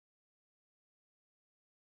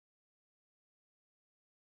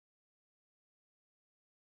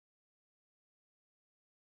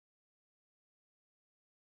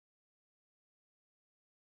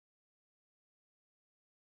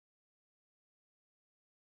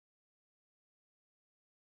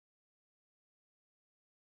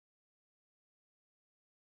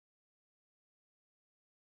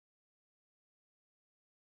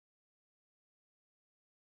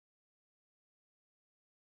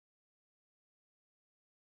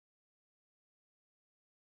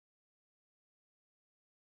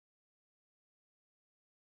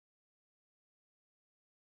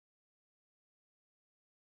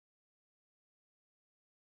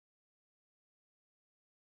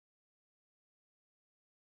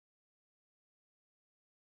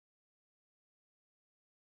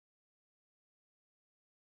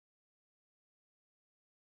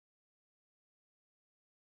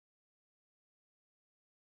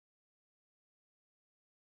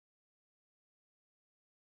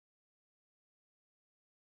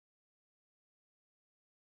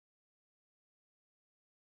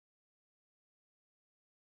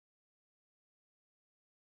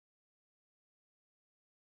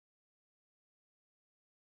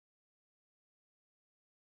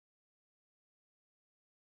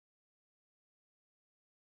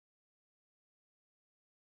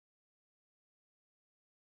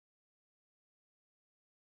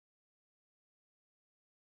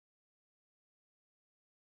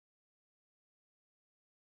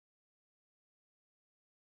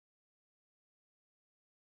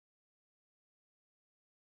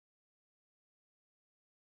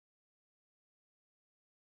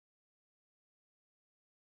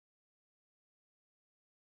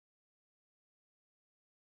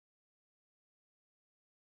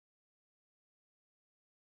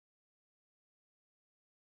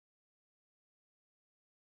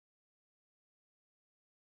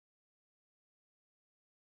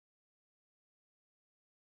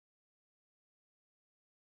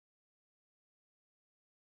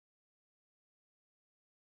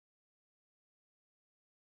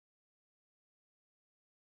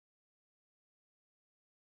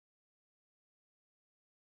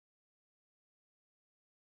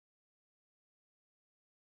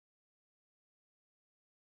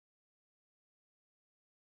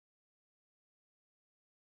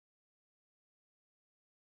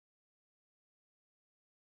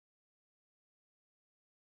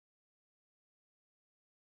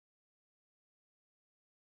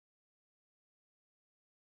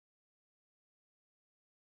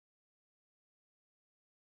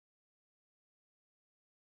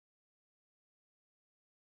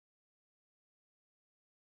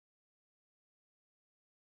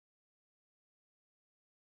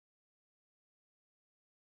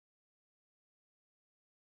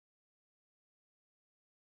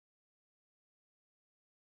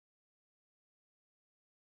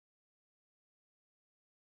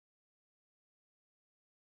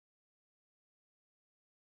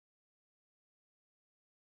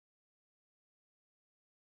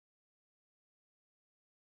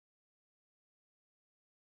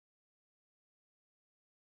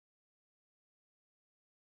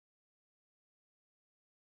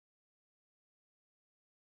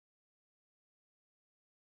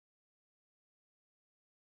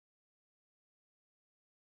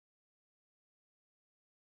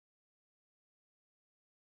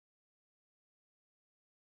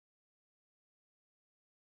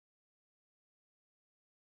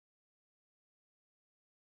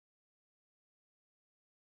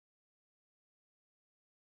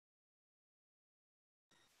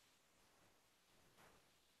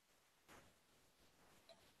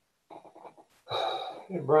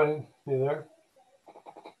Hey, Brian, you there?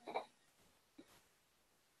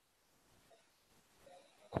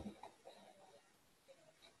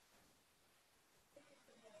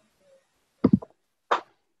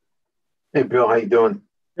 Hey, Bill, how you doing?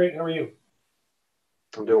 Great, how are you?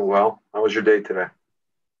 I'm doing well. How was your day today?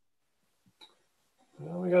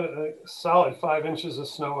 Well, we got a solid 5 inches of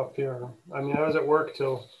snow up here. I mean, I was at work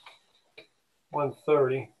till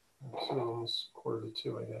 1:30, so almost quarter to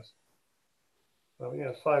two, I guess. But we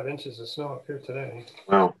got 5 inches of snow up here today.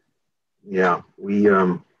 Well, yeah, we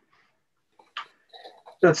got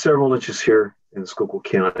several inches here in Schuylkill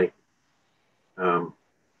County. Um,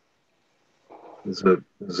 I think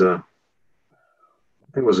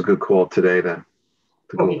it was a good call today to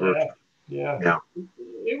Oh go over. yeah, yeah. Yeah,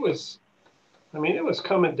 It was. I mean, it was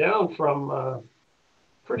coming down from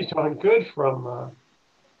pretty darn good from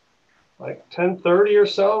like 10:30 or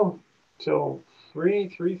so till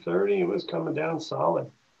 3:30. It was coming down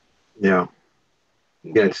solid. yeah,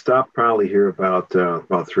 yeah. It stopped probably here about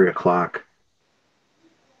 3 o'clock.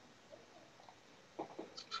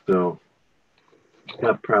 So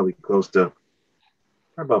got probably close to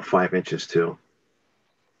about 5 inches too.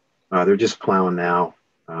 They're just plowing now.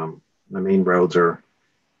 The main roads are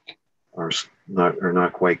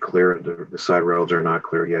not quite clear. The side roads are not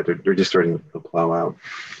clear yet. They're just starting to plow out.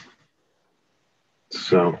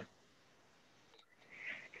 So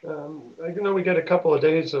I know we get a couple of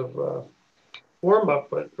days of warm up,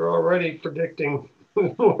 but they're already predicting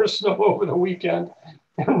more snow over the weekend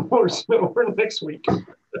and more snow over next week.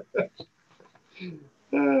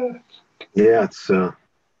 yeah, It's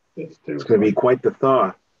it's going to be quite the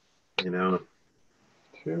thaw, you know.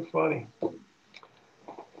 too funny.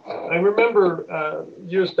 I remember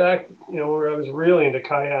years back, where I was really into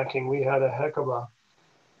kayaking, we had a heck of a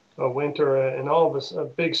winter and all of us a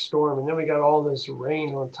big storm, and then we got all this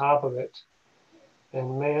rain on top of it.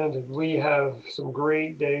 And man, did we have some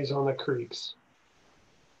great days on the creeks.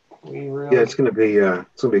 Yeah, it's going to be a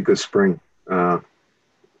good spring.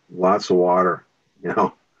 Lots of water, you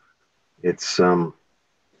know. It's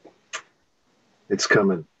it's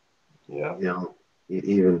coming. Yeah. You know,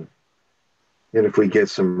 even and if we get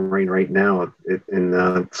some rain right now,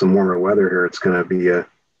 and some warmer weather here, it's going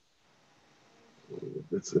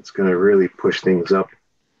to really push things up.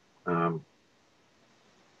 Um,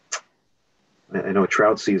 I know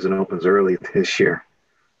trout season opens early this year.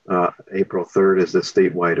 April 3rd is the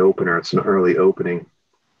statewide opener. It's an early opening,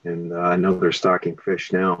 and I know they're stocking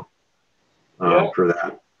fish now for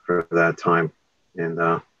that time, and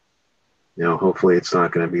hopefully it's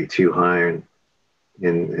not going to be too high and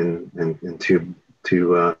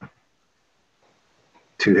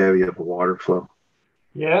too heavy of a water flow.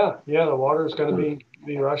 Yeah, the water is going to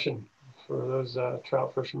be rushing for those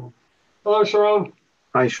trout fishermen. Hello, Sharon.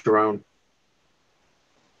 Hi, Sharon.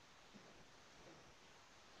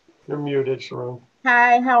 You're muted, Sharon.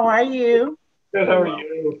 Hi, how are you? Good, how are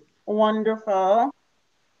you? Wonderful.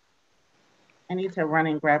 I need to run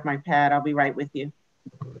and grab my pad. I'll be right with you.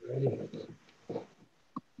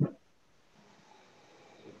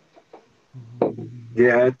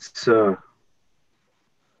 Yeah, this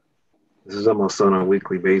is almost on a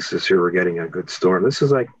weekly basis here. We're getting a good storm. This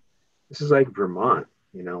is like Vermont,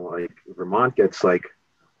 like Vermont gets like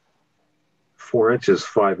 4 inches,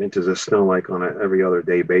 5 inches of snow like on an every other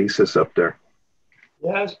day basis up there.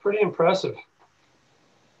 Yeah, it's pretty impressive.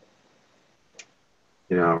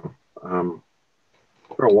 For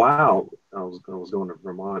a while, I was going to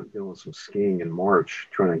Vermont doing some skiing in March,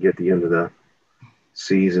 trying to get the end of the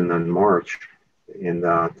season in March. And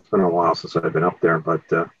it's been a while since I've been up there, but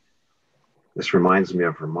this reminds me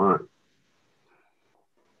of Vermont.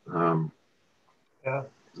 Yeah.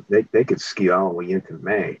 They could ski all the way into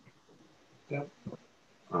May. Yep.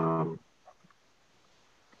 The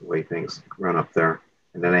way things run up there.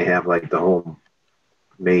 And then they have like the whole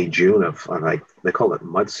May, June of like, they call it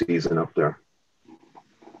mud season up there.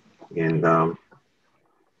 And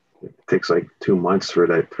it takes like 2 months for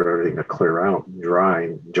everything to clear out, dry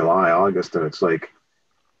in July, August, and it's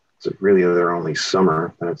really their only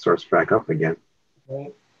summer, and it starts back up again.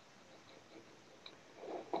 Right.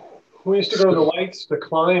 We used to go to the lights to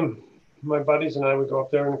climb. My buddies and I would go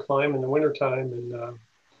up there and climb in the wintertime, and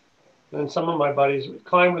then some of my buddies would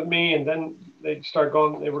climb with me, and then they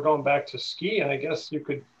were going back to ski, and I guess you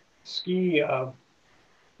could ski, I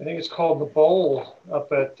think it's called the Bowl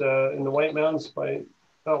up in the White Mountains by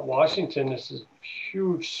Mount Washington. This is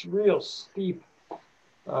huge, real steep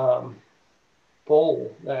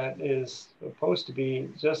bowl that is supposed to be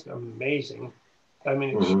just amazing. I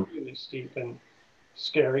mean, extremely steep and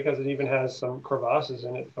scary because it even has some crevasses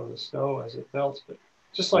in it from the snow as it melts. But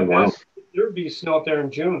just like that, would be snow up there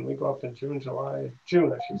in June. We go up in June, July,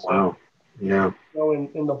 June, I should say. Wow. Yeah. Snow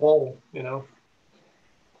in the bowl, you know.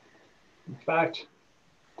 In fact,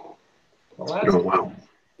 the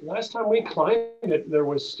last time we climbed it, there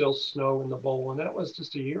was still snow in the bowl, and that was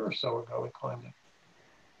just a year or so ago we climbed it.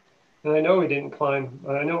 And I know we didn't climb,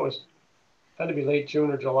 but I know it had to be late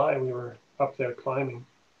June or July we were up there climbing.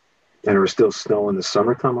 And there was still snow in the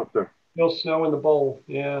summertime up there? Still snow in the bowl,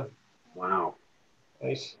 yeah. Wow.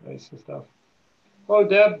 Ice and stuff. Oh,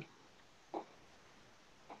 Deb.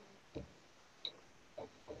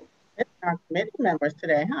 It's our committee members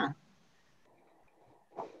today, huh?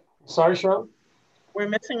 Sorry, Sharon? We're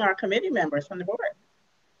missing our committee members from the board.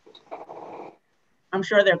 I'm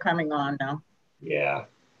sure they're coming on now. Yeah.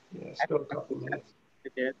 Yeah, still a couple minutes.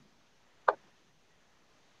 It did.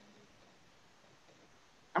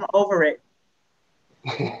 I'm over it.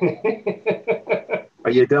 Are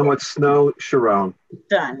you done with snow, Sharon?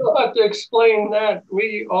 Done. You'll have to explain that.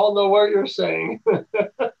 We all know what you're saying.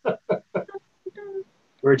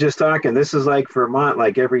 We're just talking. This is like Vermont,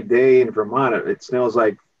 like every day in Vermont, it snows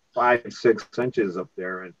like 5-6 inches up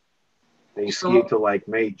there, and they ski to like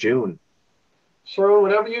May, June. Sharon,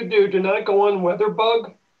 whatever you do not go on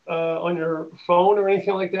WeatherBug on your phone or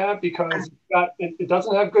anything like that, because it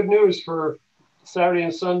doesn't have good news for Saturday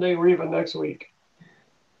and Sunday or even next week.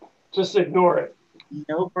 Just ignore it.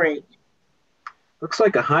 No break. Looks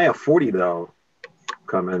like a high of 40 though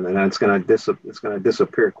coming, and it's gonna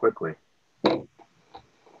disappear quickly.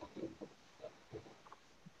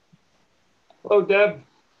 Hello, Deb.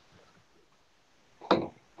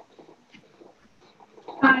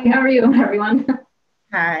 Hi, how are you, everyone?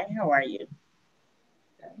 Hi, how are you?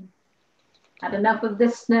 Had enough of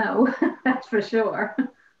this snow, that's for sure.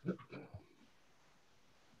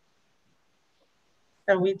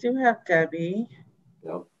 So we do have Debbie.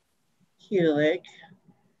 Yep. Kulik.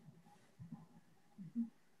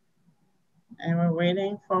 And we're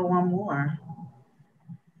waiting for one more.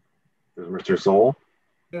 There's Mr. Zoll.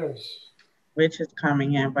 Yes. Rich is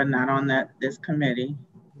coming in, but not on this committee.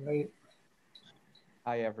 Right.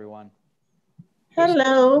 Hi, everyone.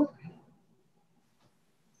 Hello.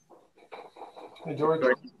 Hey, George.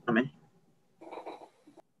 George is coming.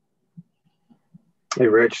 Hey,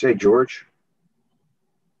 Rich. Hey, George.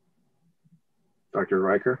 Dr.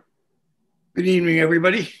 Riker. Good evening,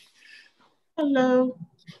 everybody. Hello.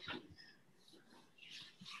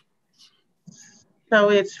 So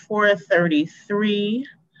it's 4:33.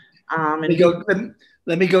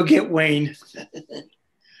 Let me go get Wayne.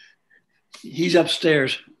 He's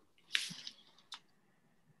upstairs.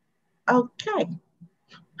 Okay.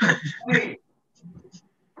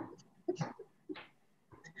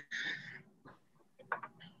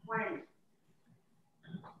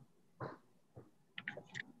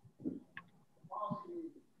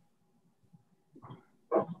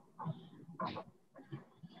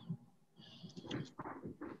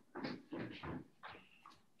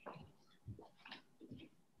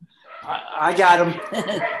 I got him.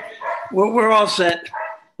 We're all set.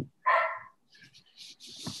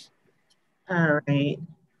 All right.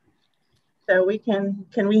 So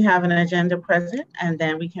can we have an agenda present, and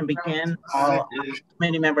then we can begin. All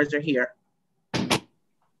committee members are here.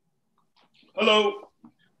 Hello.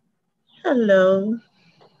 Hello.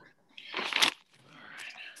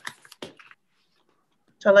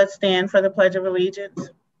 So let's stand for the Pledge of Allegiance.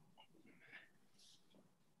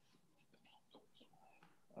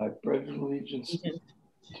 I pledge allegiance to the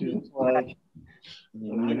the flag of the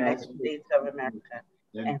United States of America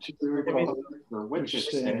and to the republic for which it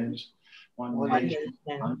stands, one nation,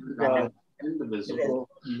 under God, indivisible,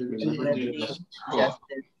 with liberty and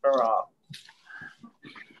justice for all.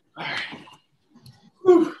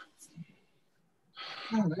 All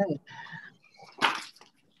right.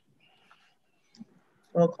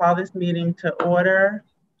 We'll call this meeting to order.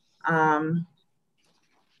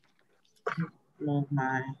 Move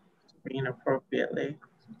my screen appropriately.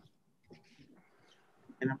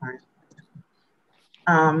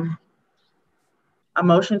 A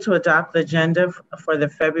motion to adopt the agenda for the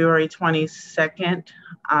February 22nd,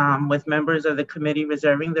 with members of the committee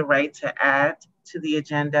reserving the right to add to the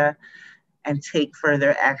agenda and take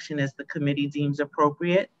further action as the committee deems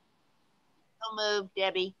appropriate. So moved,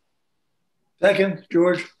 Debbie. Second,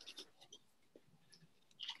 George.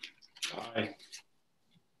 Aye.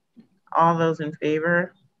 All those in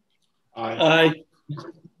favor? Aye.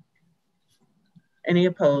 Any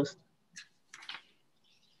opposed?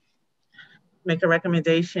 Make a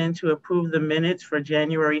recommendation to approve the minutes for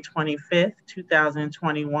January 25th,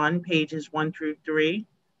 2021, pages 1 through 3.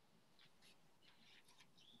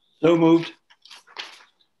 So moved.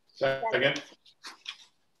 Second.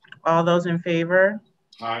 All those in favor?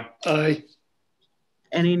 Aye. Aye.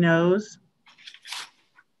 Any noes?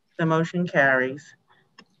 The motion carries.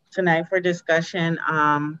 Tonight for discussion,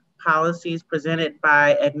 policies presented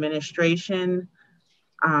by administration,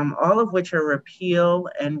 all of which are repeal,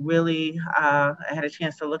 and really, I had a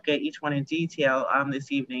chance to look at each one in detail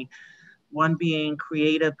this evening. One being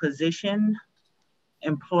create a position,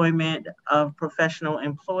 employment of professional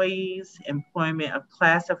employees, employment of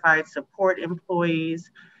classified support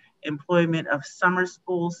employees, employment of summer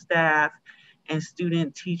school staff, and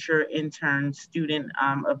student teacher intern student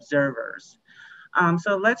observers.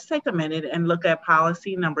 So let's take a minute and look at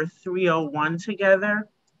policy number 301 together.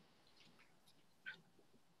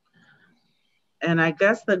 And I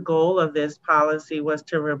guess the goal of this policy was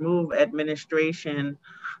to remove administration.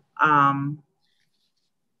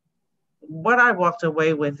 What I walked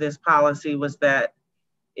away with this policy was that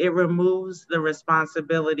it removes the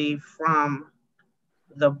responsibility from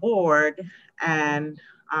the board and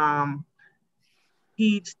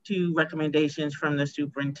heeds to recommendations from the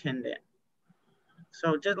superintendent.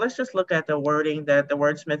 So let's just look at the wording, the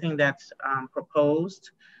wordsmithing that's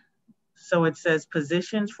proposed. So it says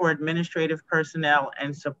positions for administrative personnel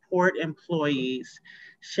and support employees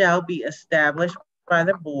shall be established by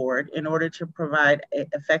the board in order to provide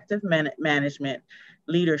effective management,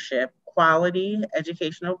 leadership, quality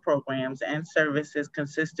educational programs and services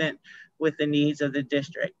consistent with the needs of the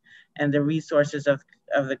district and the resources of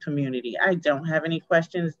the community. I don't have any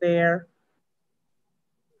questions there.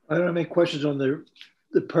 I don't have any questions on the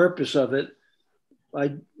purpose of it. I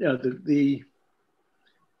do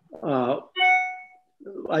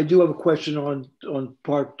have a question on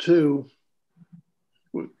part 2.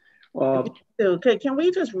 Can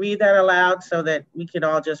we just read that aloud so that we could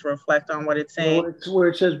all just reflect on what it's saying? It's where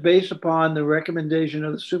it says, based upon the recommendation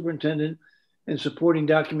of the superintendent and supporting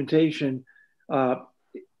documentation, but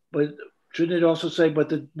shouldn't it also say, but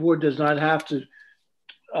the board does not have to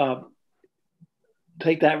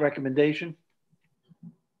take that recommendation?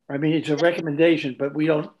 I mean, it's a recommendation, but we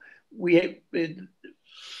don't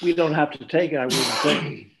have to take it, I wouldn't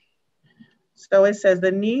think. So it says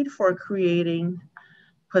the need for creating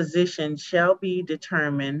positions shall be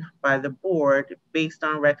determined by the board based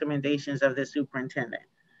on recommendations of the superintendent.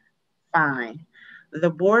 Fine. The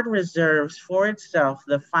board reserves for itself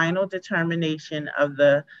the final determination of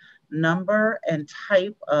the number and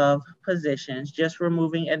type of positions, just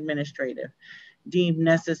removing administrative, deemed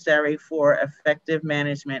necessary for effective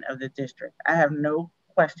management of the district. I have no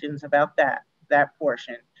questions about that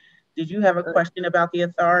portion. Did you have a question about the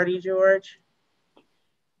authority, George?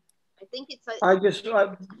 I think it's I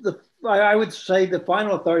would say the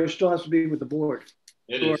final authority still has to be with the board.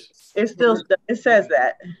 It is. It says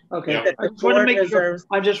that. Okay. Yeah. I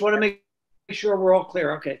just want to make sure we're all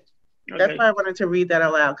clear. Okay. That's why I wanted to read that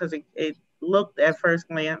aloud, because it looked at first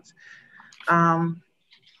glance. The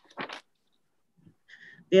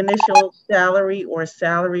initial salary or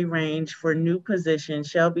salary range for new positions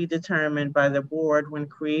shall be determined by the board when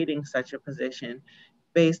creating such a position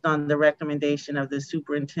based on the recommendation of the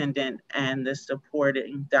superintendent and the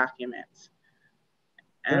supporting documents.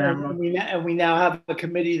 And we now have a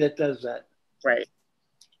committee that does that. Right.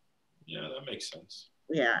 Yeah, that makes sense.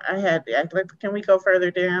 Yeah, can we go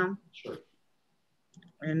further down? Sure.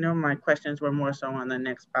 I know my questions were more so on the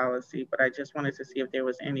next policy, but I just wanted to see if there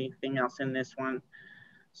was anything else in this one.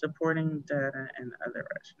 Supporting data and other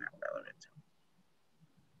rationale relevant to.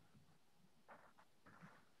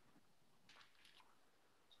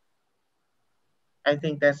 I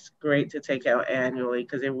think that's great to take out annually,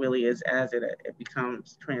 because it really is as it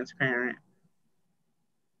becomes transparent.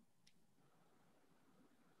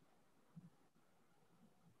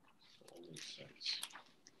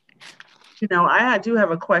 You know, I do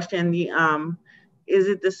have a question. Is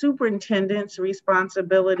it the superintendent's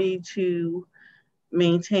responsibility to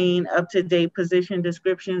maintain up-to-date position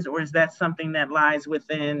descriptions, or is that something that lies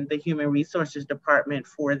within the Human Resources Department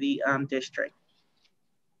for the district?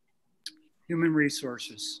 Human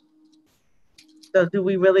Resources. So do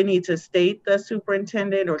we really need to state the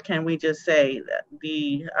superintendent, or can we just say that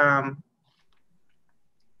the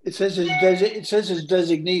It says his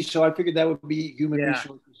designee, so I figured that would be Human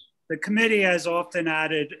Resources. The committee has often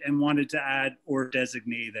added and wanted to add or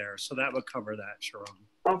designee there, so that would cover that, Sharon.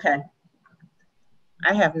 Okay.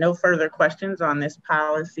 I have no further questions on this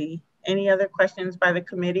policy. Any other questions by the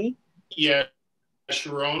committee? Yeah,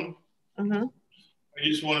 Sharon. Mm-hmm. I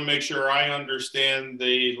just want to make sure I understand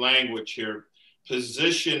the language here.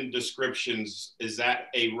 Position descriptions, is that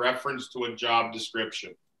a reference to a job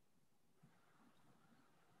description?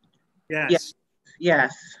 Yes.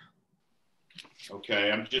 Yes.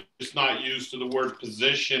 Okay, I'm just not used to the word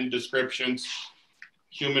position descriptions.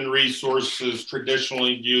 Human resources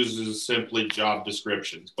traditionally uses simply job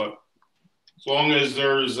descriptions, but as long as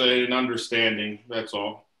there's an understanding, that's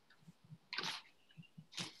all.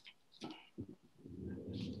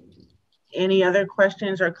 Any other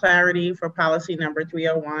questions or clarity for policy number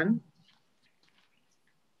 301?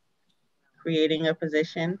 Creating a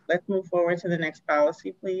position. Let's move forward to the next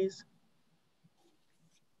policy, please.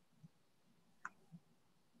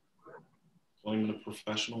 Employment of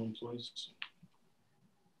professional employees.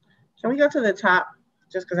 Can we go to the top?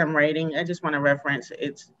 Just because I'm writing, I just want to reference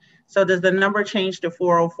it. So does the number change to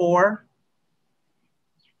 404?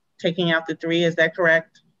 Taking out the 3, is that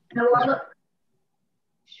correct? No, look,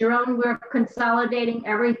 Sharon, we're consolidating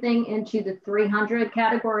everything into the 300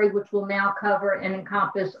 category, which will now cover and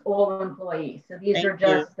encompass all employees. So these are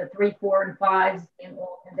just the 3, 4, and 5s and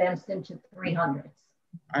all condensed into 300s.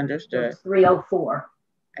 Understood. So it's 304.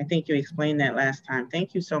 I think you explained that last time.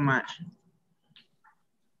 Thank you so much.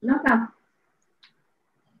 No problem.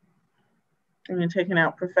 And you're taking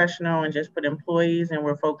out professional and just put employees, and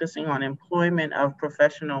we're focusing on employment of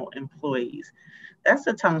professional employees. That's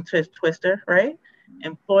a tongue twister, right?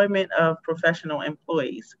 Employment of professional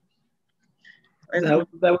employees. That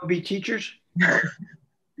would be teachers?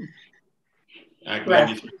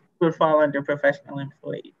 Yes, would fall under professional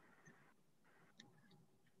employees.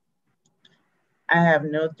 I have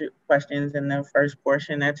no questions in the first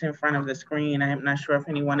portion that's in front of the screen. I'm not sure if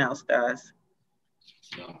anyone else does.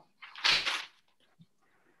 No.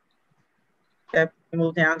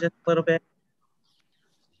 Move down just a little bit.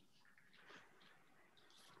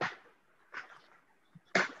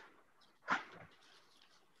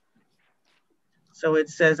 So it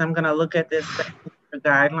says, I'm going to look at this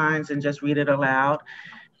guidelines and just read it aloud.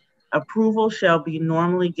 Approval shall be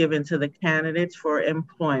normally given to the candidates for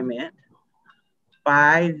employment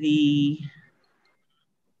by the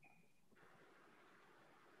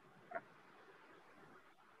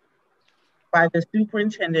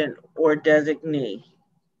superintendent or designee.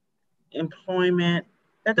 Employment,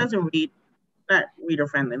 that doesn't read, not reader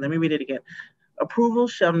friendly. Let me read it again. Approval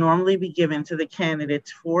shall normally be given to the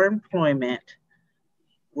candidates for employment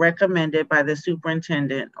recommended by the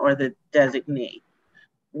superintendent or the designee.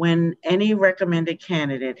 When any recommended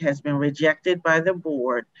candidate has been rejected by the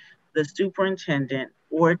board, the superintendent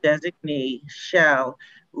or designee shall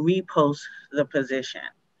repost the position.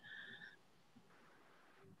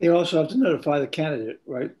 They also have to notify the candidate,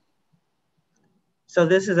 right? So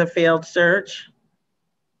this is a failed search?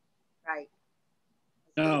 Right.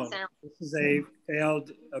 No, this is a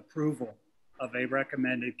failed approval of a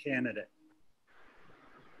recommended candidate.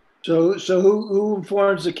 So who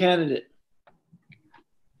informs the candidate?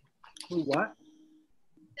 Who what?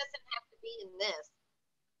 It doesn't have to be in this.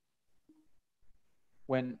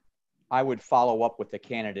 When I would follow up with the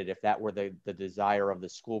candidate, if that were the desire of the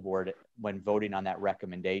school board when voting on that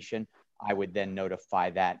recommendation, I would then notify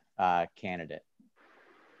that candidate.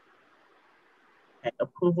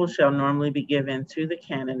 Approval shall normally be given to the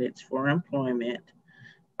candidates for employment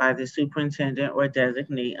by the superintendent or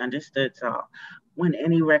designee. Understood, so when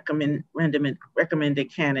any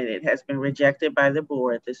recommended candidate has been rejected by the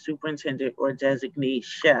board, the superintendent or designee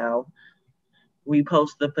shall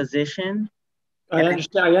repost the position. I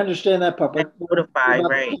understand that part, but notify,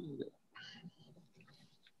 right?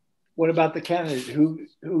 What about the candidate?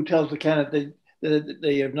 Who tells the candidate that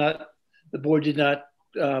they have not, the board did not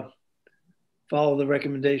follow the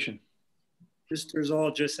recommendation? Mr.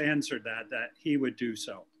 Zoll just answered that he would do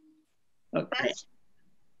so. Okay.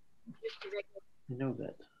 I know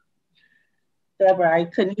that. Deborah, I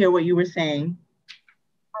couldn't hear what you were saying.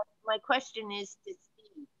 My question is to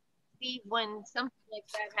Steve. Steve, when something like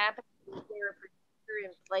that happens, is there a procedure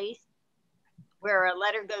in place where a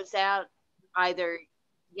letter goes out, either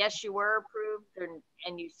yes, you were approved,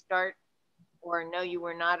 and you start, or no, you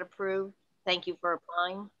were not approved? Thank you for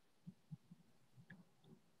applying.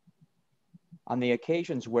 On the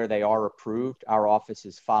occasions where they are approved, our office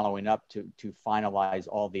is following up to finalize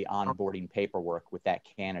all the onboarding paperwork with that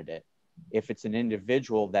candidate. If it's an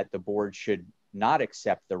individual that the board should not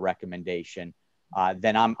accept the recommendation,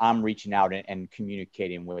 then I'm reaching out and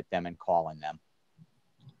communicating with them and calling them.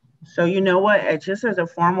 So you know what, just as a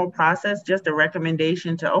formal process, just a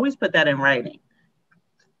recommendation to always put that in writing.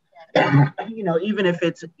 You know, even if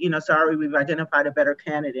it's, you know, sorry, we've identified a better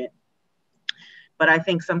candidate. But I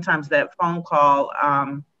think sometimes that phone call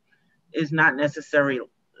is not necessary,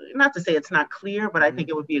 not to say it's not clear, but I think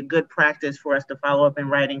it would be a good practice for us to follow up in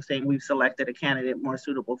writing saying we've selected a candidate more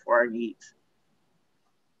suitable for our needs.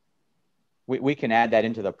 We can add that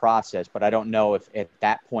into the process, but I don't know if at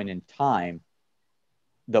that point in time,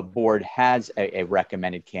 the board has a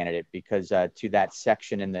recommended candidate, because to that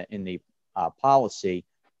section in the policy,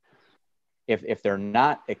 if they're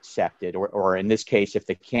not accepted, or in this case, if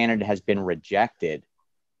the candidate has been rejected,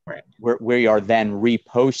 right, we are then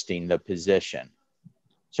reposting the position.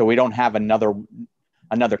 So we don't have another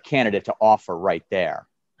candidate to offer right there.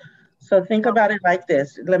 So think about it like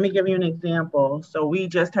this. Let me give you an example. So we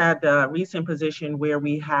just had a recent position where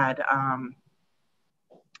we had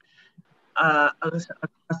a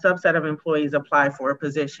subset of employees apply for a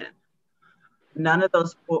position. None of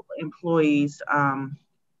those employees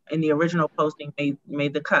in the original posting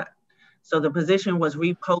made the cut. So the position was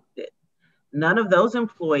reposted. None of those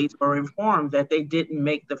employees were informed that they didn't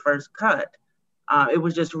make the first cut. It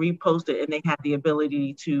was just reposted, and they had the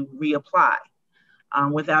ability to reapply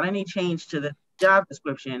without any change to the job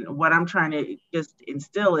description. What I'm trying to just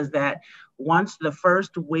instill is that once the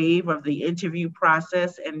first wave of the interview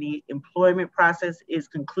process and the employment process is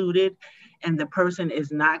concluded, and the person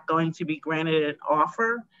is not going to be granted an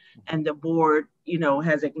offer, and the board,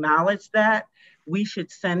 has acknowledged that, we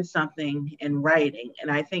should send something in writing. And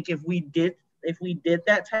I think if we did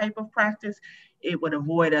that type of practice, it would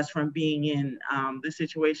avoid us from being in the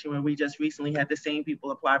situation where we just recently had the same people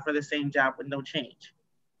apply for the same job with no change.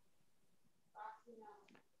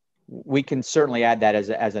 We can certainly add that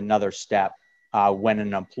as another step when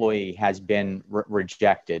an employee has been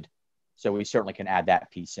rejected. So we certainly can add that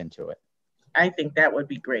piece into it. I think that would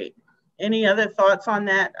be great. Any other thoughts on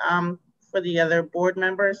that for the other board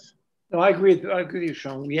members? No, I agree with you,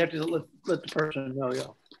 Sean. We have to let the person know,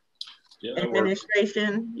 Yeah,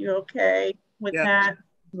 Administration, you okay with that?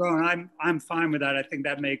 Well, I'm fine with that. I think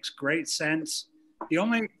that makes great sense. The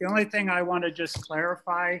only thing I want to just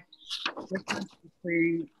clarify, the difference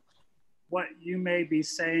between what you may be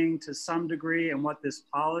saying to some degree and what this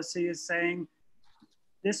policy is saying.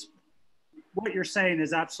 What you're saying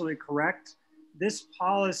is absolutely correct. This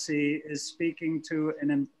policy is speaking to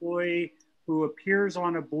an employee who appears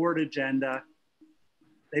on a board agenda.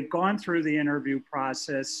 They've gone through the interview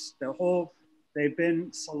process, they've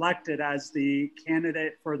been selected as the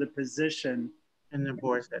candidate for the position, and the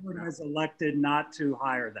board has elected not to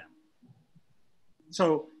hire them.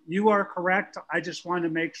 So you are correct. I just want to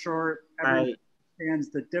make sure everyone understands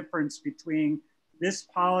the difference between this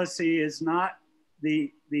policy is not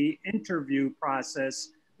the interview process,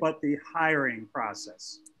 but the hiring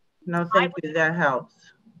process. No, thank you. That helps.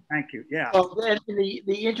 Thank you. Yeah. Well, then the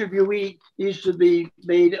interviewee needs to be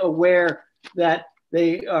made aware that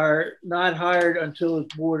they are not hired until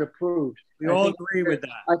it's board approved. We all agree with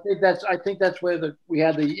that. I think that's where we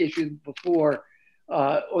had the issue before,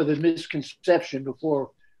 or the misconception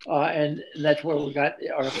before, and that's where we got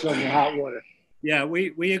ourselves in hot water. Yeah,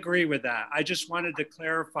 we agree with that. I just wanted to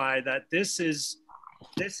clarify that this is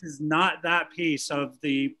not that piece of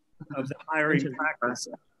the hiring practice.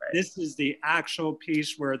 This is the actual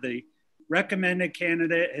piece where the recommended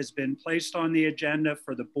candidate has been placed on the agenda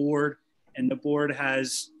for the board, and the board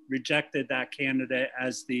has rejected that candidate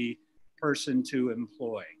as the person to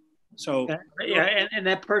employ. So yeah, and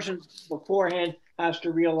that person beforehand has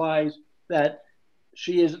to realize that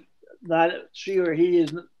she or he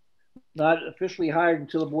is not officially hired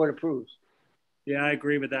until the board approves. Yeah, I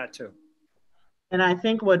agree with that too. And I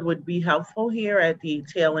think what would be helpful here at the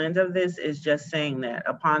tail end of this is just saying that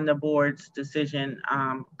upon the board's decision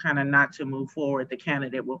kind of not to move forward, the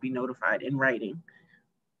candidate will be notified in writing.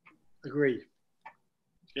 Agreed.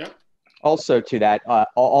 Yep. Also to that,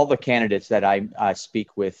 all the candidates that I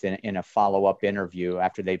speak with in a follow-up interview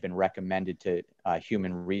after they've been recommended to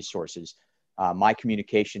Human Resources, my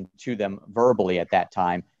communication to them verbally at that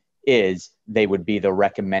time is they would be the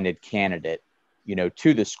recommended candidate,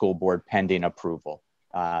 to the school board pending approval.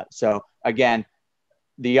 So again,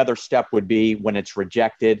 the other step would be when it's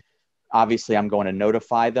rejected, obviously I'm going to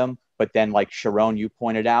notify them, but then like Sharon, you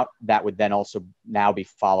pointed out, that would then also now be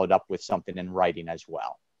followed up with something in writing as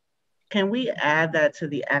well. Can we add that to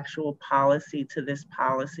the actual policy, to this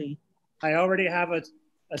policy? I already have a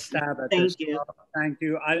stab at this. Thank you. Thank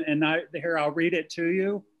you. Here, I'll read it to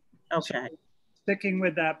you. Okay. So, sticking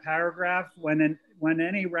with that paragraph, when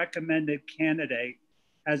any recommended candidate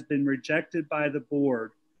has been rejected by the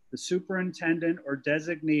board, the superintendent or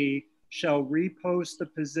designee shall repost the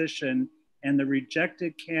position and the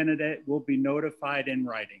rejected candidate will be notified in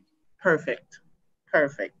writing. Perfect.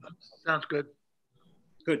 Perfect. Sounds good.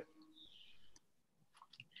 Good.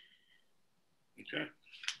 Okay.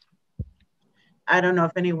 I don't know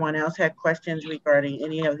if anyone else had questions regarding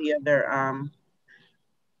any of the other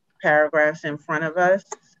paragraphs in front of us.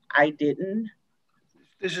 I didn't.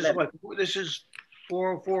 This is what? This is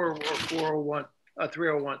 404 or 401,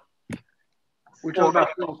 301. We're talking about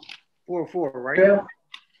 404, right? Yeah.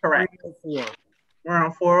 Correct. 304. We're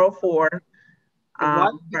on 404.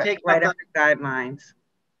 Why did we take right out after guidelines.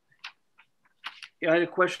 Yeah, I had a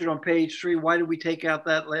question on page 3. Why did we take out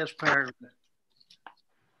that last paragraph?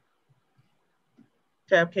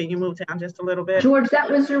 Jeff, can you move down just a little bit? George, that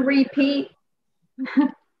was a repeat.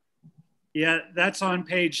 Yeah, that's on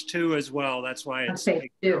page 2 as well. That's why it's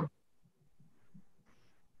page 2.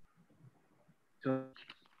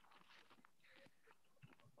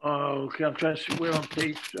 Okay, I'm trying to see where on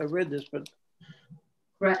page I read this, but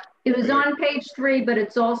right. It was on page 3, but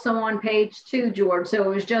it's also on page 2, George. So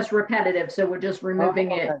it was just repetitive. So we're just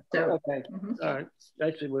removing it. So okay, all right,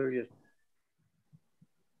 I see where it is.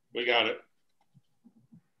 We got it.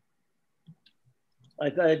 I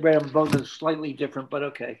thought I read them both as slightly different, but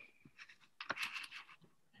okay.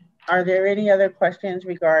 Are there any other questions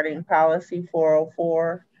regarding policy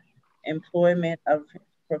 404, employment of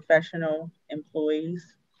professional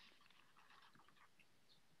employees?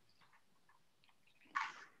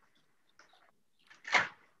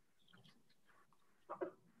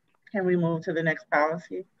 Can we move to the next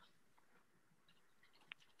policy?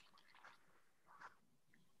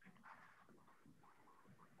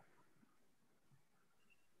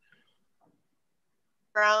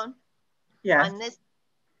 Brown? Yes. On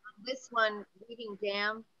this one, reading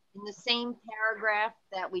down, in the same paragraph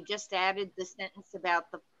that we just added the sentence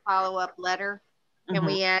about the follow-up letter, can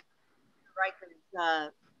we add Riker's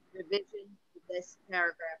revision to this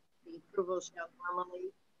paragraph? The approval shall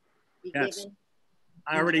normally be given.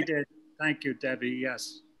 I already did. Thank you, Debbie.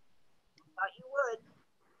 Yes. Thought you would.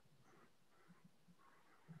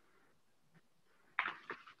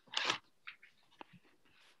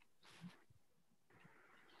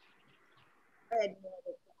 Go ahead.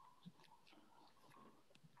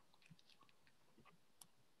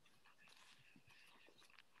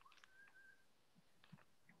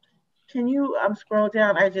 Can you scroll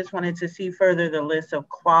down? I just wanted to see further the list of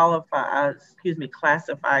classified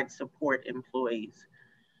support employees.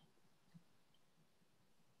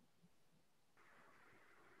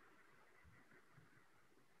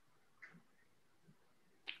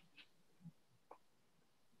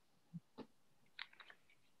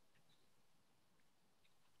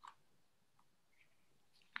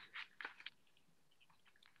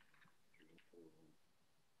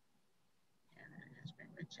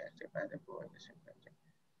 Rejected by the board.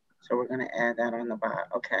 So we're going to add that on the bottom.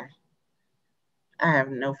 Okay. I have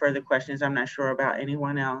no further questions. I'm not sure about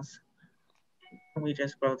anyone else. Can we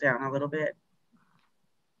just scroll down a little bit?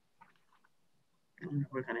 And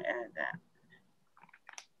we're going to add that.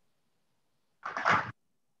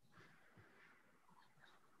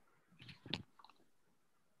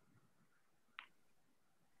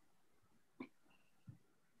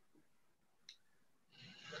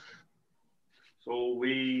 So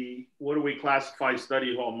what do we classify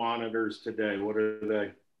study hall monitors today? What are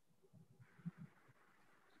they?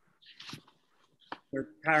 They're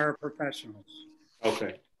paraprofessionals.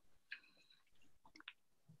 Okay.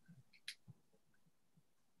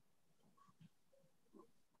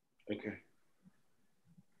 Okay.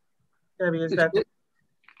 Debbie, is that?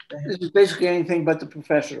 This is basically anything but the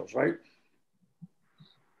professionals, right?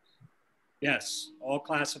 Yes, all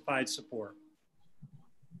classified support.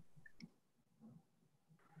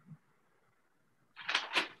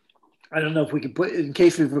 I don't know if we can put, in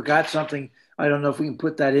case we forgot something, I don't know if we can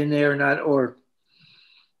put that in there or not, or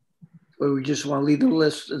we just want to leave the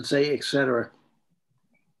list and say, et cetera.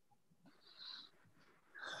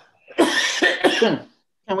 Can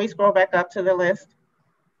we scroll back up to the list?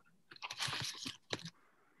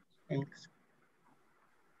 Thanks.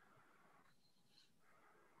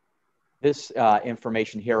 This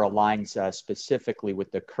information here aligns specifically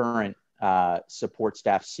with the current support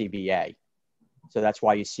staff CBA. So that's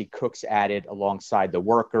why you see cooks added alongside the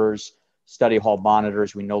workers. Study hall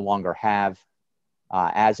monitors we no longer have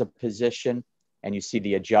as a position. And you see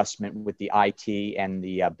the adjustment with the IT and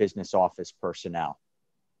the business office personnel.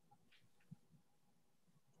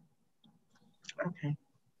 Okay.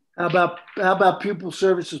 How about pupil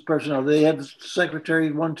services personnel? Do they have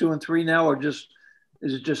secretary 1, 2, and 3 now, or is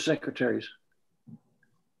it just secretaries?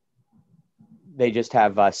 They just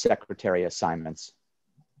have secretary assignments.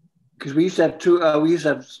 Because we used to have we used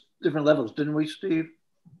to have different levels, didn't we, Steve?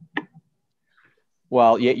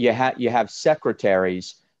 Well, you have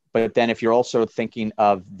secretaries, but then if you're also thinking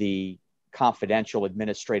of the confidential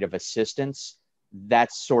administrative assistants,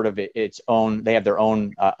 that's sort of its own. They have their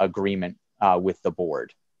own agreement with the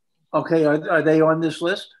board. Okay, are they on this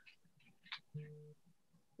list?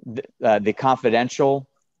 The confidential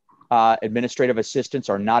administrative assistants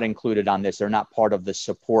are not included on this. They're not part of the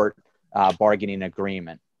support bargaining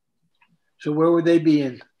agreement. So where would they be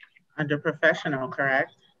in? Under professional,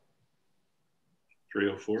 correct?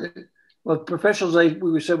 304. Well, professionals,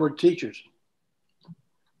 we said were teachers.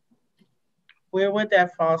 Where would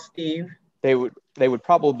that fall, Steve? They would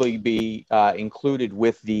probably be included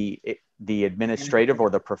with the administrative or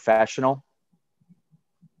the professional.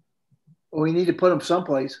 Well, we need to put them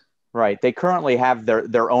someplace. Right. They currently have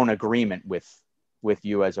their own agreement with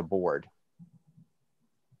you as a board.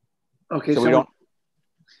 Okay. So we don't.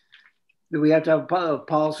 Do we have to have a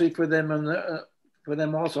policy for them and for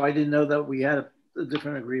them also? I didn't know that we had a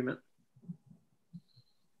different agreement.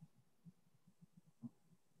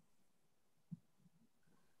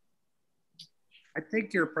 I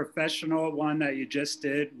think your professional one that you just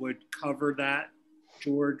did would cover that,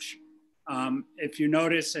 George. If you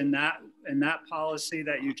notice in that policy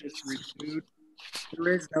that you just reviewed,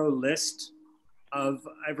 there is no list of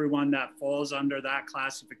everyone that falls under that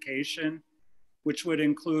classification, which would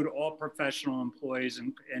include all professional employees,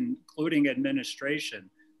 including administration.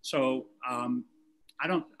 So I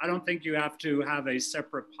don't think you have to have a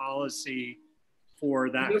separate policy for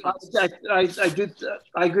that.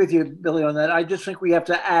 I agree with you, Billy, on that. I just think we have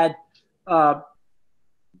to add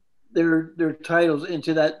their titles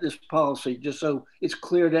into this policy, just so it's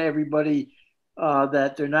clear to everybody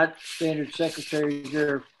that they're not standard secretaries,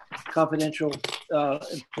 they're confidential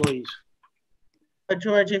employees. But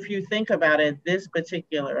George, if you think about it, this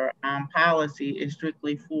particular policy is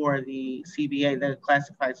strictly for the CBA, the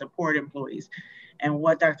classified support employees. And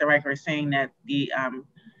what Dr. Riker is saying, that the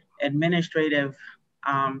administrative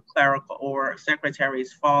clerical or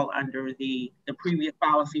secretaries fall under the previous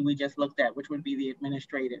policy we just looked at, which would be the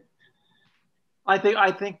administrative. I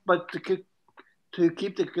think, but to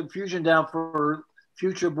keep the confusion down for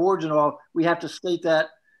future boards and all, we have to state that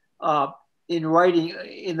in writing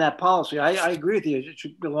in that policy. I agree with you, it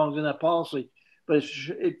should belong in that policy, but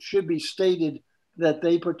it should be stated that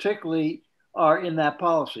they particularly are in that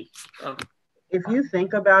policy. If you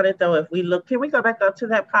think about it though, if we look, can we go back up to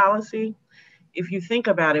that policy? If you think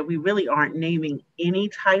about it, we really aren't naming any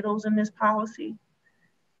titles in this policy.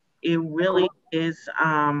 It really is.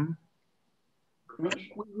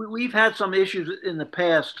 We've had some issues in the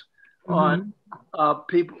past on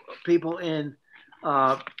people in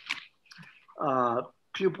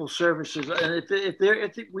pupil services, and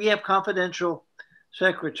if we have confidential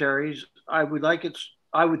secretaries, I would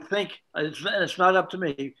think it's not up to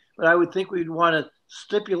me, but I would think we'd want to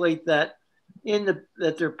stipulate that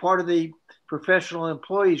that they're part of the professional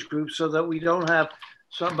employees group, so that we don't have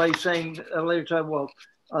somebody saying at a later time, well,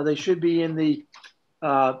 they should be in the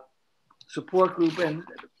support group, and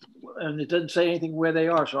it doesn't say anything where they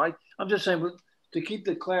are. So I'm just saying, to keep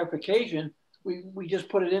the clarification, we just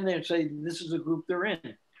put it in there and say this is the group they're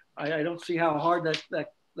in. I don't see how hard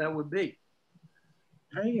that would be.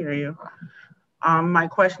 I hear you. My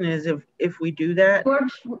question is, if we do that,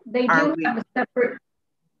 George, they do have a separate.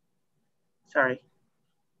 Sorry.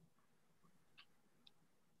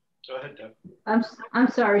 Go ahead, Deb. I'm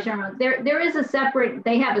sorry, Sharon. There is a separate.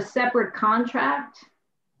 They have a separate contract.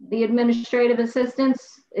 The administrative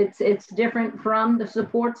assistants, it's different from the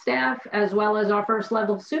support staff, as well as our first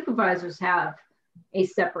level supervisors have a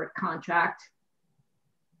separate contract.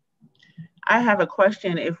 I have a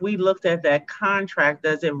question. If we looked at that contract,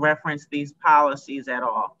 does it reference these policies at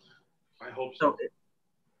all? I hope so.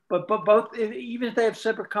 But both, even if they have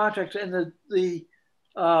separate contracts, and the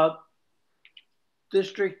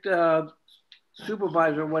district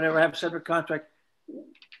supervisor or whatever have a separate contract,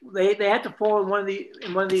 they have to fall in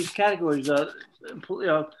one of these categories: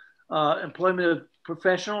 employment of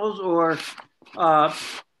professionals, or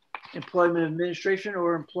employment administration,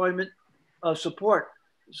 or employment support.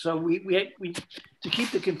 So we to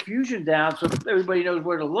keep the confusion down, so everybody knows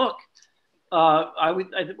where to look. I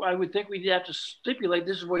would think we'd have to stipulate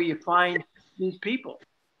this is where you find these people,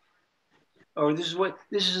 or this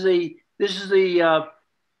is the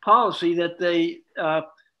policy that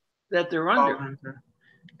they're under.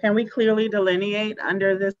 Can we clearly delineate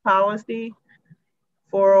under this policy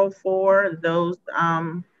 404 those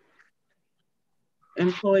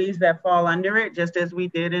employees that fall under it, just as we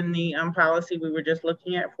did in the policy we were just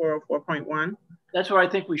looking at, 404.1? That's what I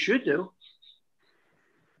think we should do.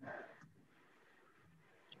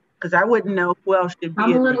 Because I wouldn't know who else should be.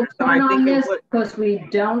 I'm a little torn on this because we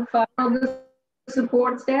don't follow the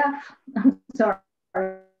support staff. I'm sorry.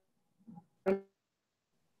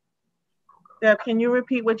 Deb, can you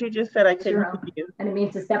repeat what you just said? I couldn't hear you. I didn't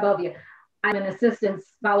mean to step over you. I'm an assistant,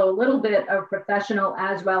 follow a little bit of professional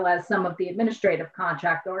as well as some of the administrative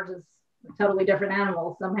contract. Ours is a totally different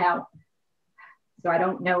animal somehow. So I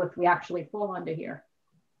don't know if we actually fall under here.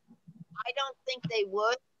 I don't think they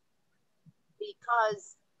would,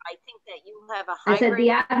 because I think that you have a I said hybrid. the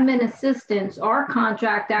admin assistants, our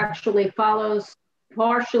contract actually follows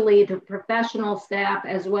partially the professional staff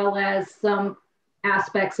as well as some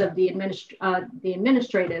aspects of the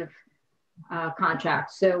administrative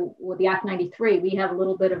contract. So with the Act 93, we have a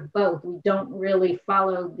little bit of both. We don't really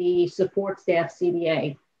follow the support staff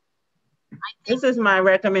CBA. This is my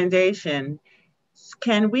recommendation.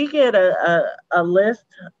 Can we get a list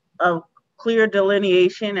of clear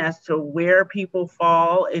delineation as to where people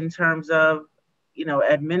fall in terms of, you know,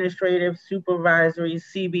 administrative, supervisory,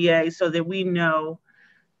 CBA, so that we know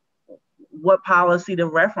what policy to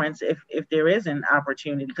reference if there is an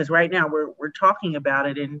opportunity? Because right now we're talking about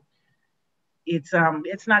it and it's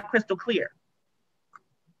not crystal clear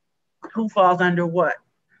who falls under what.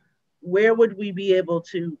 Where would we be able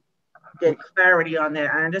to get clarity on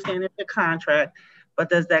that? I understand it's a contract, but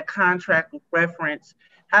does that contract reference,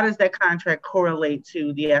 how does that contract correlate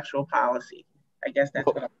to the actual policy? I guess that's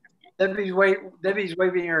what I'm asking. Debbie's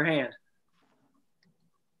waving her hand.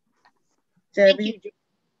 Debbie? Thank you.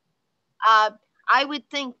 I would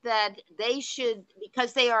think that they should,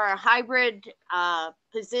 because they are a hybrid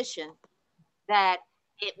position, that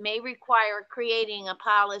it may require creating a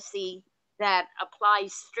policy that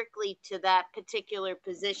applies strictly to that particular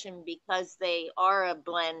position, because they are a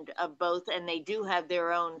blend of both and they do have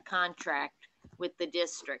their own contract with the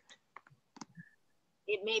district.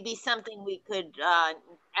 It may be something we could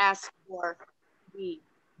ask for to be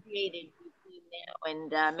created between now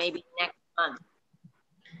and maybe next month.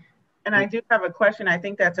 And I do have a question. I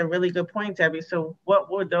think that's a really good point, Debbie. So what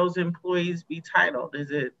would those employees be titled? Is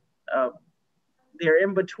it, they're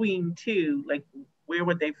in between two, like where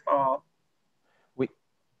would they fall?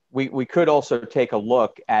 We could also take a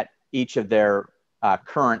look at each of their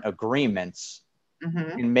current agreements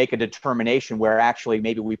and make a determination where actually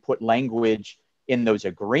maybe we put language in those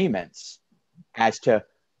agreements as to,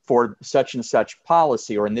 for such and such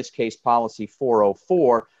policy, or in this case, policy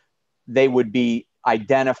 404, they would be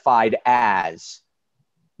identified as,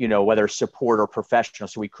 you know, whether support or professional.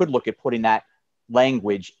 So we could look at putting that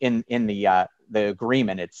language in the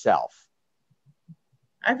agreement itself.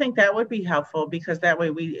 I think that would be helpful, because that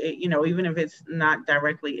way we, you know, even if it's not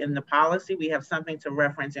directly in the policy, we have something to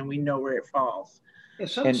reference and we know where it falls. Yeah,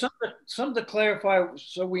 some to clarify,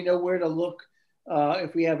 so we know where to look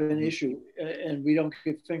if we have an issue and we don't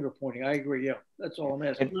get finger pointing. I agree. Yeah, that's all I'm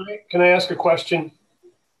asking. Can I ask a question?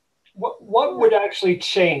 What would actually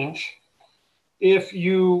change if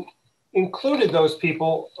you included those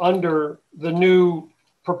people under the new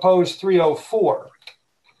proposed 304?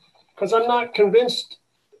 Because I'm not convinced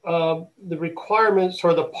the requirements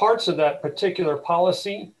or the parts of that particular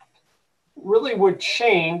policy really would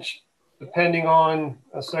change depending on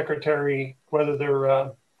a secretary, whether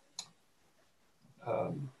they're,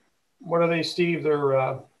 what are they, Steve?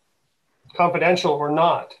 They're confidential or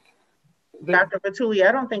not. Dr. Batuli,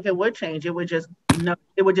 I don't think it would change. It would just,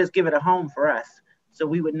 it would just give it a home for us, so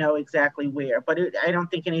we would know exactly where. But I don't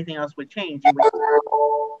think anything else would change.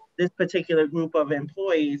 This particular group of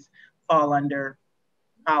employees fall under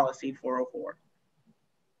policy 404.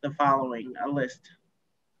 The following, a list.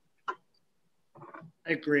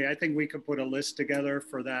 I agree. I think we could put a list together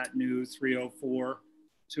for that new 304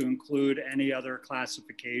 to include any other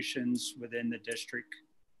classifications within the district.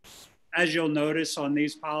 As you'll notice on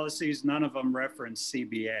these policies, none of them reference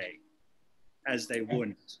CBA, as they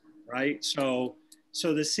wouldn't, right? So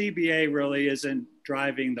the CBA really isn't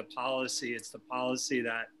driving the policy. It's the policy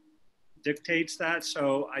that dictates that.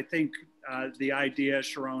 So I think the idea,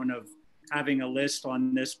 Sharon, of having a list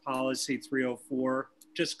on this policy 304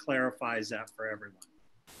 just clarifies that for everyone.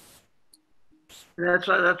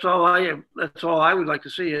 That's all I would like to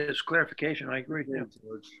see is clarification. I agree. Yeah.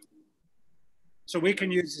 So we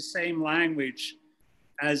can use the same language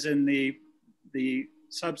as in the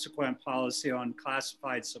subsequent policy on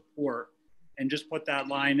classified support, and just put that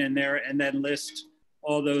line in there and then list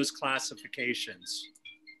all those classifications.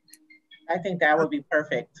 I think that would be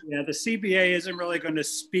perfect. Yeah, the CBA isn't really going to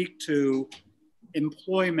speak to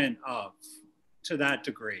employment of to that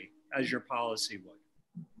degree as your policy would.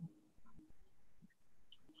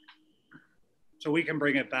 So we can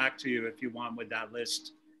bring it back to you if you want with that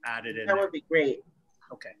list added in. That would be great.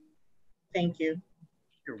 Okay. Thank you.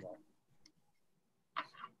 You're welcome.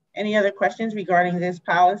 Any other questions regarding this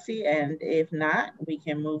policy? And if not, we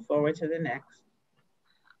can move forward to the next.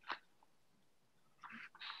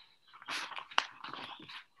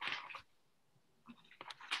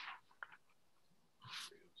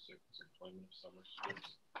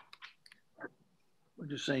 We're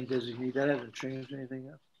just saying designate. That hasn't changed anything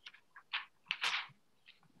else.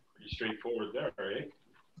 Pretty straightforward there, right?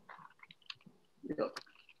 Yep.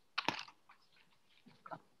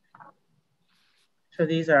 So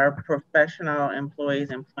these are professional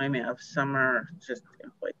employees, employment of summer, just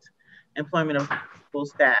employees, employment of school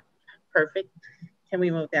staff. Perfect. Can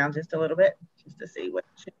we move down just a little bit just to see what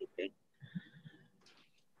should be?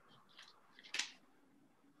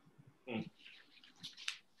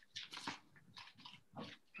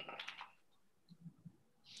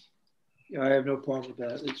 Yeah, I have no problem with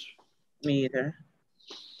that. It's Me either.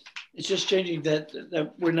 It's just changing that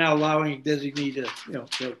we're now allowing a designee to, you know,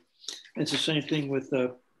 so it's the same thing with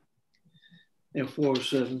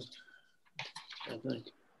 407, I think.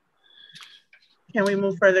 Can we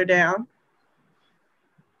move further down?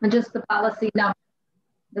 And just the policy number.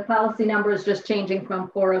 The policy number is just changing from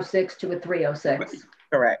 406 to a 306. Right.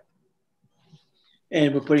 Correct.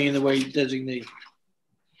 And we're putting in the word designee.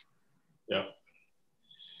 Yeah.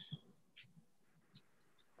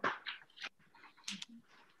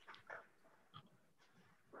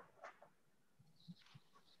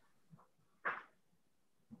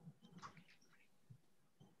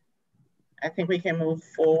 I think we can move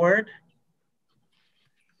forward.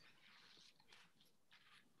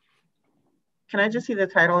 Can I just see the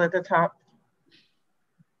title at the top?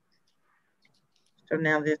 So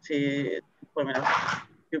now this is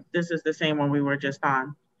the same one we were just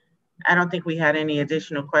on. I don't think we had any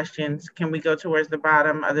additional questions. Can we go towards the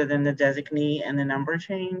bottom other than the designee and the number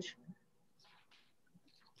change?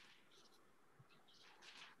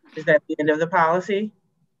 Is that the end of the policy?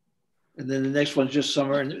 And then the next one's just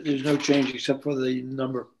summer, and there's no change except for the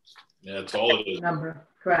number. Yeah, that's all it is. Number,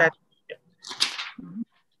 correct.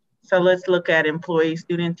 So let's look at employee,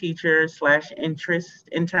 student, teacher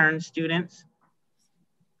 / intern students.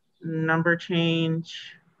 Number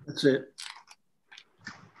change. That's it.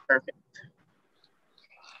 Perfect.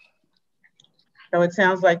 So it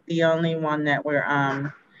sounds like the only one that we're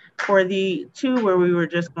for the two where we were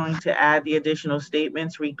just going to add the additional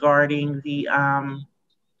statements regarding the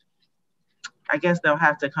I guess they'll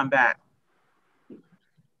have to come back.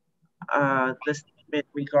 The statement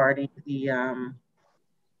regarding the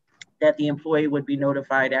that the employee would be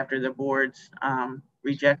notified after the board's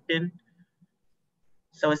rejection.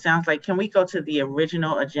 So it sounds like, can we go to the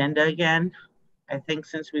original agenda again? I think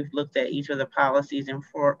since we've looked at each of the policies in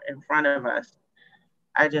front of us,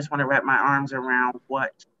 I just want to wrap my arms around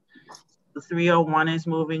what the 301 is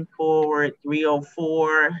moving forward.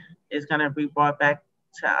 304 is going to be brought back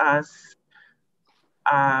to us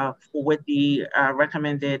with the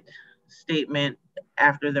recommended statement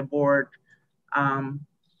after the board,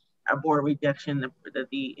 a board rejection, that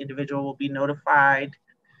the individual will be notified.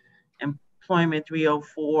 Employment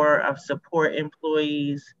 304 of support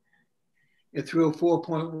employees. Yeah,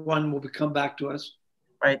 304.1 will come back to us.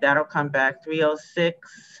 Right, that'll come back.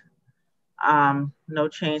 306, no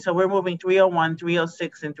change. So we're moving 301,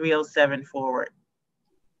 306, and 307 forward.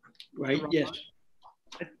 Right, yes.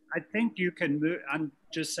 I think you can move, I'm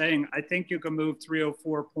just saying, I think you can move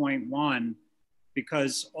 304.1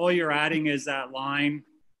 because all you're adding is that line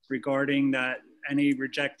regarding that any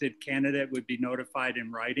rejected candidate would be notified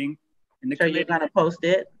in writing. And So you're gonna post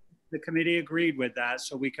it? The committee agreed with that,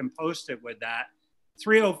 so we can post it with that.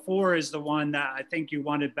 304 is the one that I think you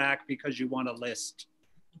wanted back because you want a list.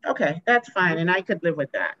 Okay, that's fine, and I could live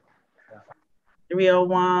with that.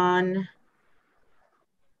 301,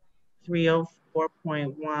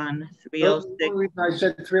 304.1, 306. I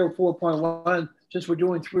said 304.1, since we're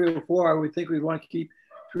doing 304, I would think we'd want to keep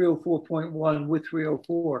 304.1 with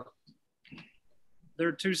 304.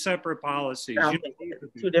 They're two separate policies.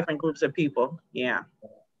 Two different groups of people, yeah.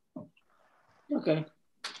 Okay.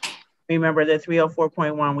 Remember the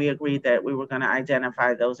 304.1, we agreed that we were going to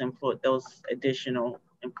identify those additional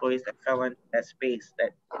employees that fell in that space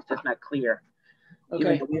that is just not clear.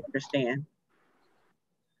 Okay. Even though we understand.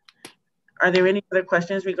 Are there any other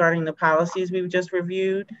questions regarding the policies we've just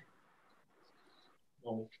reviewed?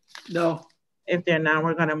 No. If they're not,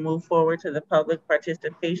 we're going to move forward to the public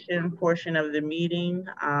participation portion of the meeting.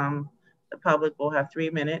 The public will have 3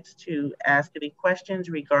 minutes to ask any questions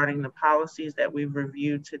regarding the policies that we've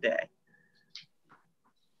reviewed today.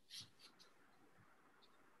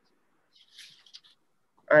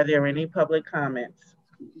 Are there any public comments?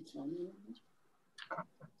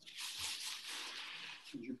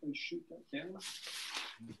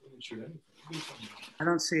 I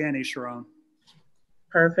don't see any, Sharon.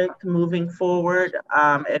 Perfect. Moving forward,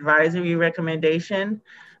 advisory recommendation,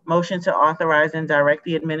 motion to authorize and direct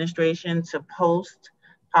the administration to post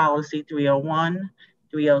policy 301,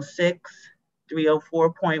 306,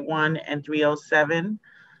 304.1, and 307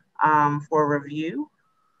 for review.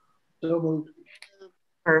 So moved.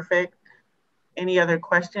 Perfect. Any other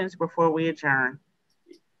questions before we adjourn?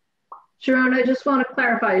 Sharon, I just want to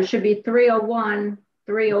clarify, it should be 301,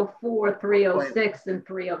 304, 306, and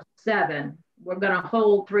 307. We're going to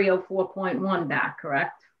hold 304.1 back,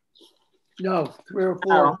 correct? No,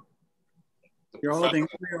 304. No. You're holding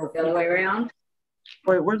The other way around?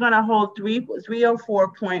 We're going to hold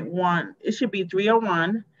 304.1. It should be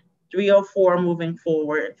 301, 304 moving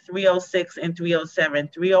forward, 306 and 307.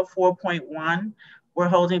 304.1, we're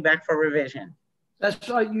holding back for revision. That's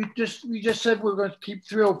why you just said we're going to keep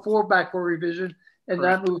 304 back for revision and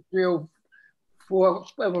not move 304,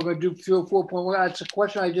 and we're going to do 304.1. That's a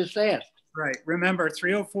question I just asked. right. Remember,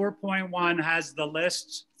 304.1 has the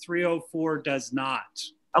list. 304 does not.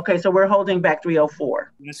 Okay, so we're holding back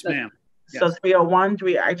 304. Yes, ma'am. So Yes. 301,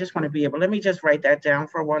 I just want to be able, let me just write that down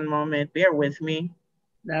for one moment. Bear with me.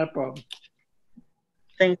 Not a problem.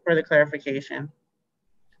 Thanks for the clarification.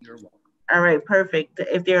 You're welcome. All right, perfect.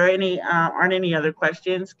 If there are any, aren't any other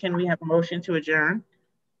questions, can we have a motion to adjourn?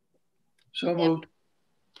 So moved.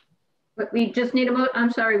 But we just need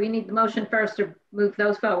I'm sorry, we need the motion first to move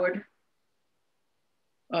those forward.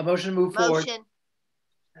 Motion to move forward. Motion.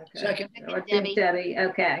 Okay. Second. Debbie,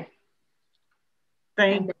 okay.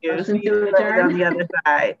 Thank you. Motion See to you later adjourn. on the other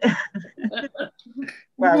side.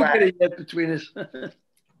 We'll get it yet between us.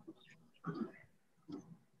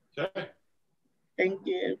 Okay. Thank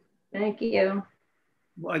you. Thank you.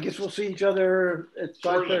 Well, I guess we'll see each other at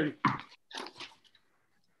 5:30.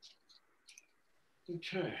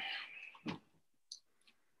 Okay.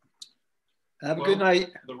 Have a good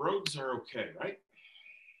night. The roads are okay, right?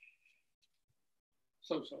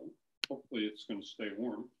 So. Hopefully it's going to stay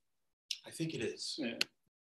warm. I think it is. Yeah.